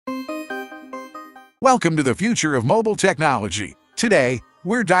Welcome to the future of mobile technology. Today,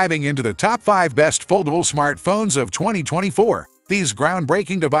 we're diving into the top 5 best foldable smartphones of 2024. These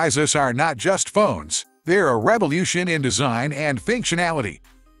groundbreaking devices are not just phones, they're a revolution in design and functionality.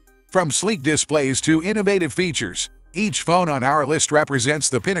 From sleek displays to innovative features, each phone on our list represents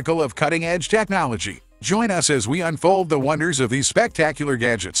the pinnacle of cutting-edge technology. Join us as we unfold the wonders of these spectacular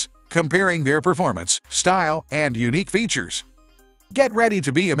gadgets, comparing their performance, style, and unique features. Get ready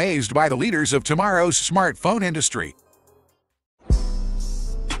to be amazed by the leaders of tomorrow's smartphone industry.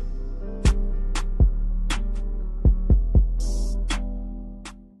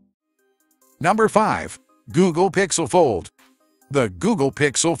 Number 5. Google Pixel Fold. The Google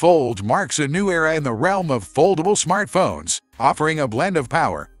Pixel Fold marks a new era in the realm of foldable smartphones, offering a blend of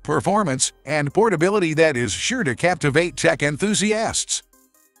power, performance, and portability that is sure to captivate tech enthusiasts.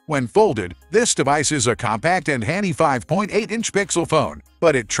 When folded, this device is a compact and handy 5.8-inch pixel phone,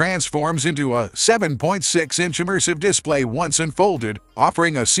 but it transforms into a 7.6-inch immersive display once unfolded,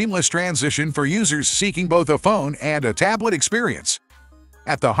 offering a seamless transition for users seeking both a phone and a tablet experience.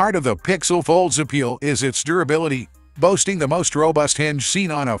 At the heart of the Pixel Fold's appeal is its durability, boasting the most robust hinge seen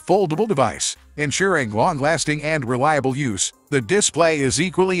on a foldable device, ensuring long-lasting and reliable use. The display is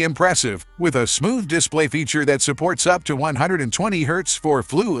equally impressive, with a smooth display feature that supports up to 120 Hz for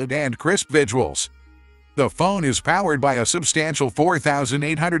fluid and crisp visuals. The phone is powered by a substantial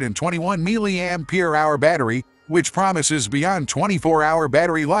 4,821 mAh battery, which promises beyond 24-hour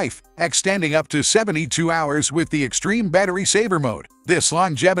battery life, extending up to 72 hours with the Extreme Battery Saver mode. This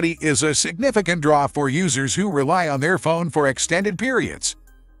longevity is a significant draw for users who rely on their phone for extended periods.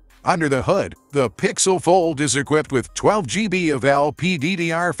 Under the hood, the Pixel Fold is equipped with 12 GB of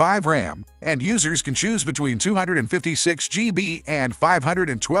LPDDR5 RAM, and users can choose between 256 GB and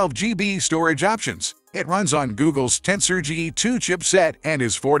 512 GB storage options. It runs on Google's Tensor G2 chipset and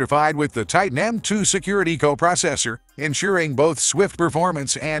is fortified with the Titan M2 security coprocessor, ensuring both swift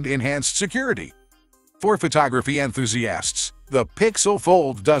performance and enhanced security. For photography enthusiasts, the Pixel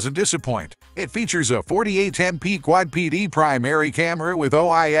Fold doesn't disappoint. It features a 48MP Quad PD primary camera with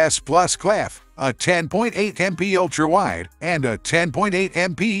OIS Plus CLAF, a 10.8MP ultra-wide, and a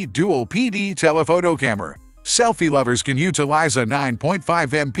 10.8MP dual PD telephoto camera. Selfie lovers can utilize a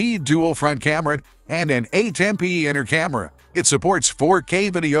 9.5MP dual front camera and an 8MP inner camera. It supports 4K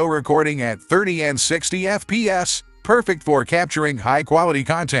video recording at 30 and 60 FPS, perfect for capturing high-quality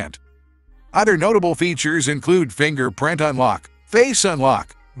content. Other notable features include fingerprint unlock, face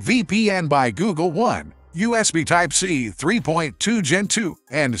unlock, VPN by Google One, USB Type-C 3.2 Gen 2,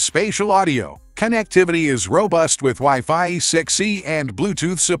 and spatial audio. Connectivity is robust with Wi-Fi 6E and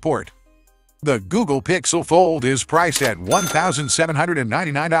Bluetooth support. The Google Pixel Fold is priced at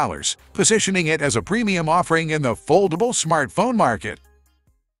 $1,799, positioning it as a premium offering in the foldable smartphone market.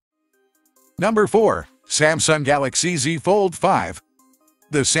 Number 4. Samsung Galaxy Z Fold 5.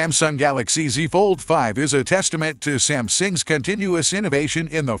 The Samsung Galaxy Z Fold 5 is a testament to Samsung's continuous innovation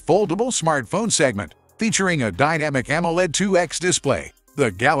in the foldable smartphone segment. Featuring a dynamic AMOLED 2X display,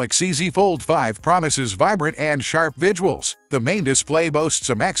 the Galaxy Z Fold 5 promises vibrant and sharp visuals. The main display boasts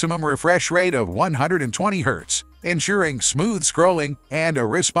a maximum refresh rate of 120 Hz, ensuring smooth scrolling and a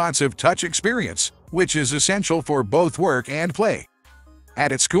responsive touch experience, which is essential for both work and play.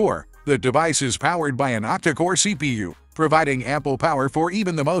 At its core, the device is powered by an octa-core CPU, providing ample power for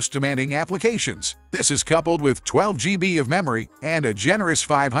even the most demanding applications. This is coupled with 12 GB of memory and a generous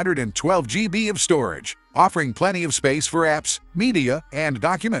 512 GB of storage, offering plenty of space for apps, media, and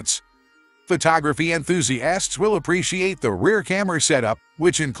documents. Photography enthusiasts will appreciate the rear camera setup,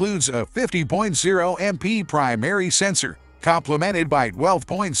 which includes a 50.0MP primary sensor, complemented by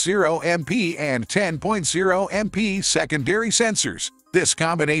 12.0MP and 10.0MP secondary sensors. This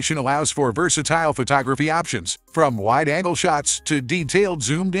combination allows for versatile photography options, from wide-angle shots to detailed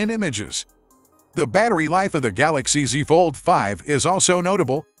zoomed-in images. The battery life of the Galaxy Z Fold 5 is also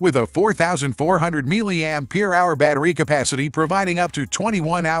notable, with a 4,400 mAh battery capacity providing up to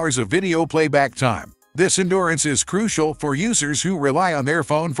 21 hours of video playback time. This endurance is crucial for users who rely on their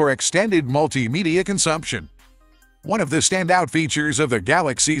phone for extended multimedia consumption. One of the standout features of the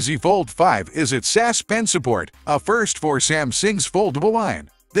Galaxy Z Fold 5 is its SAS Pen support, a first for Samsung's foldable line.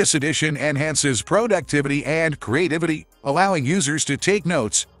 This addition enhances productivity and creativity, allowing users to take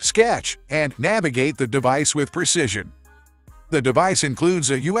notes, sketch, and navigate the device with precision. The device includes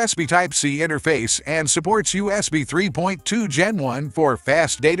a USB Type-C interface and supports USB 3.2 Gen 1 for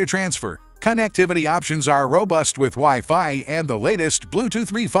fast data transfer. Connectivity options are robust with Wi-Fi and the latest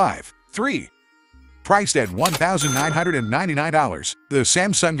Bluetooth 3.5.3. Priced at $1,999, the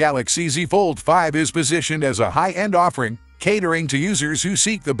Samsung Galaxy Z Fold 5 is positioned as a high-end offering, catering to users who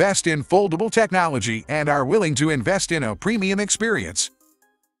seek the best in foldable technology and are willing to invest in a premium experience.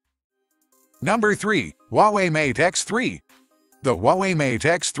 Number 3. Huawei Mate X3. The Huawei Mate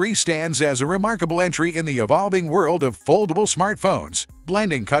X3 stands as a remarkable entry in the evolving world of foldable smartphones,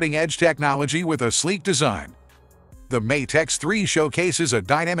 blending cutting-edge technology with a sleek design. The Mate X3 showcases a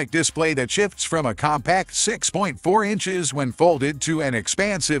dynamic display that shifts from a compact 6.4 inches when folded to an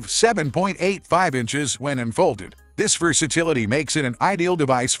expansive 7.85 inches when unfolded. This versatility makes it an ideal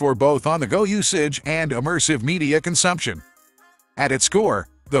device for both on-the-go usage and immersive media consumption. At its core,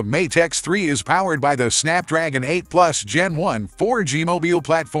 the Mate X3 is powered by the Snapdragon 8 Plus Gen 1 4G mobile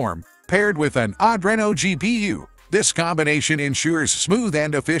platform, paired with an Adreno GPU. This combination ensures smooth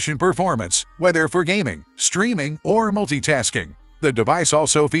and efficient performance, whether for gaming, streaming, or multitasking. The device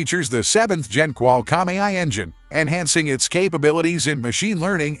also features the 7th Gen Qualcomm AI engine, enhancing its capabilities in machine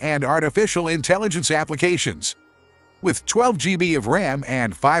learning and artificial intelligence applications. With 12 GB of RAM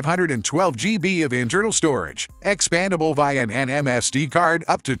and 512 GB of internal storage, expandable via an NMSD card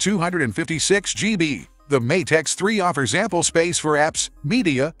up to 256 GB. The Mate X3 offers ample space for apps,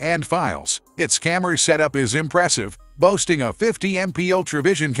 media, and files. Its camera setup is impressive, boasting a 50MP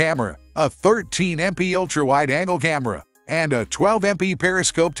UltraVision camera, a 13MP ultra-wide-angle camera, and a 12MP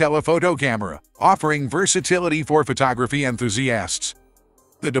periscope telephoto camera, offering versatility for photography enthusiasts.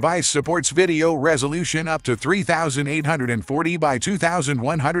 The device supports video resolution up to 3840 by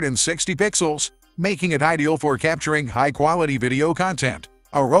 2160 pixels, making it ideal for capturing high-quality video content.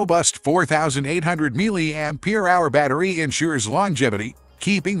 A robust 4800 mAh battery ensures longevity,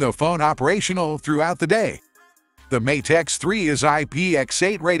 keeping the phone operational throughout the day. The Mate X3 is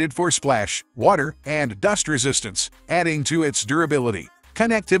IPX8 rated for splash, water, and dust resistance, adding to its durability.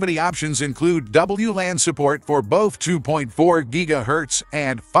 Connectivity options include WLAN support for both 2.4 GHz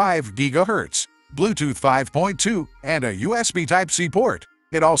and 5 GHz, Bluetooth 5.2, and a USB Type-C port.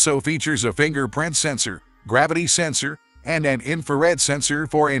 It also features a fingerprint sensor, gravity sensor, and an infrared sensor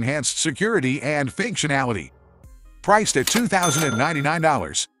for enhanced security and functionality. Priced at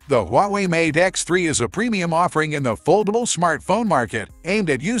 $2,099, the Huawei Mate X3 is a premium offering in the foldable smartphone market, aimed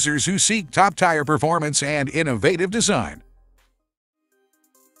at users who seek top-tier performance and innovative design.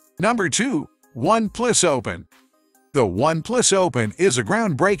 Number 2. OnePlus Open. The OnePlus Open is a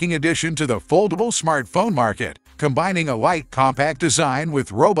groundbreaking addition to the foldable smartphone market, combining a light, compact design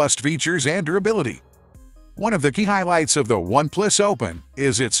with robust features and durability. One of the key highlights of the OnePlus Open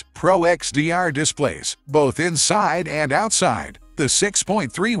is its Pro XDR displays, both inside and outside. The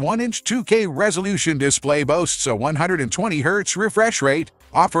 6.31-inch 2K resolution display boasts a 120Hz refresh rate,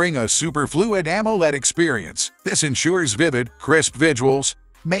 offering a super-fluid AMOLED experience. This ensures vivid, crisp visuals,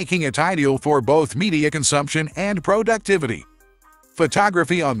 making it ideal for both media consumption and productivity.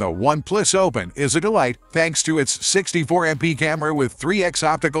 Photography on the OnePlus Open is a delight thanks to its 64MP camera with 3x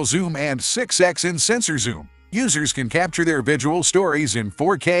optical zoom and 6x in sensor zoom. Users can capture their visual stories in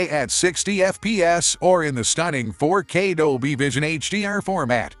 4K at 60 FPS or in the stunning 4K Dolby Vision HDR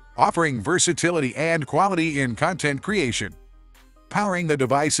format, offering versatility and quality in content creation. Powering the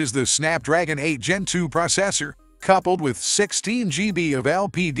device is the Snapdragon 8 Gen 2 processor, coupled with 16 GB of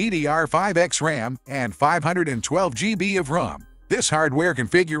LPDDR5X RAM and 512 GB of ROM. This hardware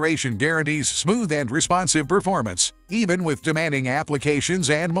configuration guarantees smooth and responsive performance, even with demanding applications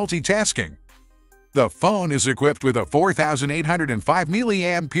and multitasking. The phone is equipped with a 4805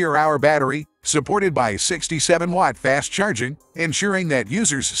 mAh battery, supported by 67-watt fast charging, ensuring that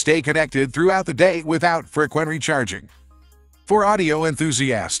users stay connected throughout the day without frequent recharging. For audio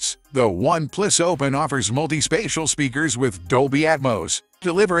enthusiasts, the OnePlus Open offers multi-spatial speakers with Dolby Atmos,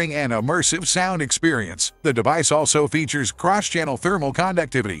 delivering an immersive sound experience. The device also features cross-channel thermal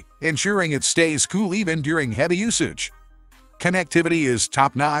conductivity, ensuring it stays cool even during heavy usage. Connectivity is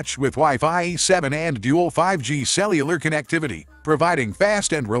top-notch with Wi-Fi 7 and dual 5G cellular connectivity, providing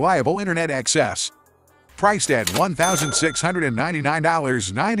fast and reliable internet access. Priced at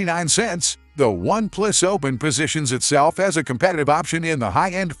 $1,699.99, the OnePlus Open positions itself as a competitive option in the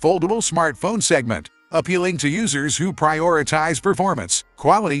high-end foldable smartphone segment, appealing to users who prioritize performance,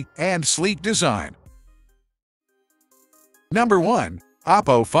 quality, and sleek design. Number 1.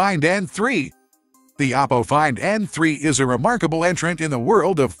 Oppo Find N3. The Oppo Find N3 is a remarkable entrant in the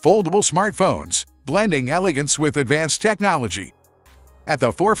world of foldable smartphones, blending elegance with advanced technology. At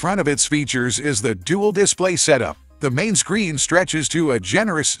the forefront of its features is the dual display setup. The main screen stretches to a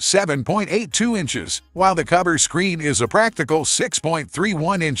generous 7.82 inches, while the cover screen is a practical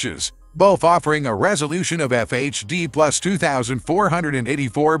 6.31 inches, both offering a resolution of FHD plus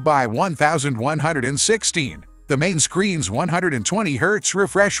 2484 by 1116. The main screen's 120Hz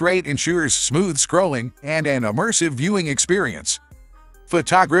refresh rate ensures smooth scrolling and an immersive viewing experience.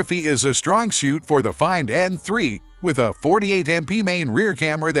 Photography is a strong suit for the Find N3, with a 48MP main rear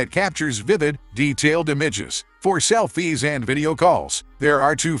camera that captures vivid, detailed images. For selfies and video calls, there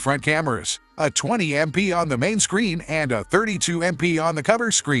are two front cameras, a 20MP on the main screen and a 32MP on the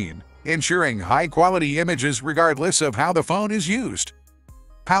cover screen, ensuring high-quality images regardless of how the phone is used.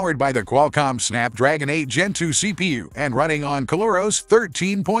 Powered by the Qualcomm Snapdragon 8 Gen 2 CPU and running on Coloros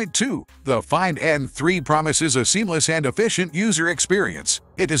 13.2, the Find N3 promises a seamless and efficient user experience.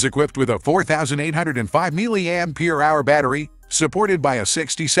 It is equipped with a 4,805 mAh battery, supported by a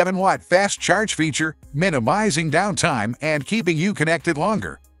 67-watt fast charge feature, minimizing downtime and keeping you connected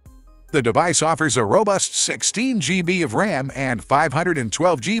longer. The device offers a robust 16 GB of RAM and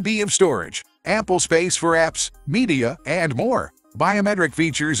 512 GB of storage, ample space for apps, media, and more. Biometric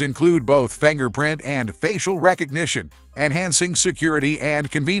features include both fingerprint and facial recognition, enhancing security and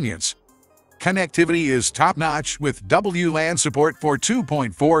convenience. Connectivity is top-notch with WLAN support for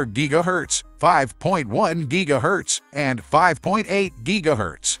 2.4 GHz, 5.1 GHz, and 5.8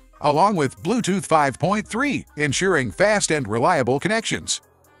 GHz, along with Bluetooth 5.3, ensuring fast and reliable connections.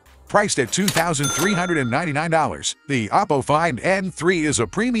 Priced at $2,399, the Oppo Find N3 is a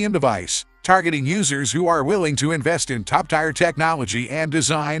premium device, targeting users who are willing to invest in top-tier technology and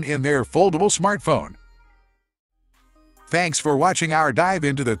design in their foldable smartphone. Thanks for watching our dive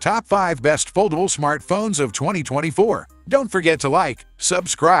into the top 5 best foldable smartphones of 2024. Don't forget to like,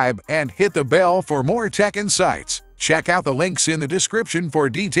 subscribe, and hit the bell for more tech insights. Check out the links in the description for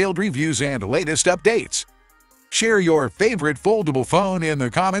detailed reviews and latest updates. Share your favorite foldable phone in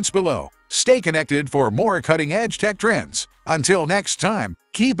the comments below. Stay connected for more cutting-edge tech trends. Until next time,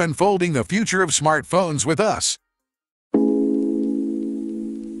 keep unfolding the future of smartphones with us.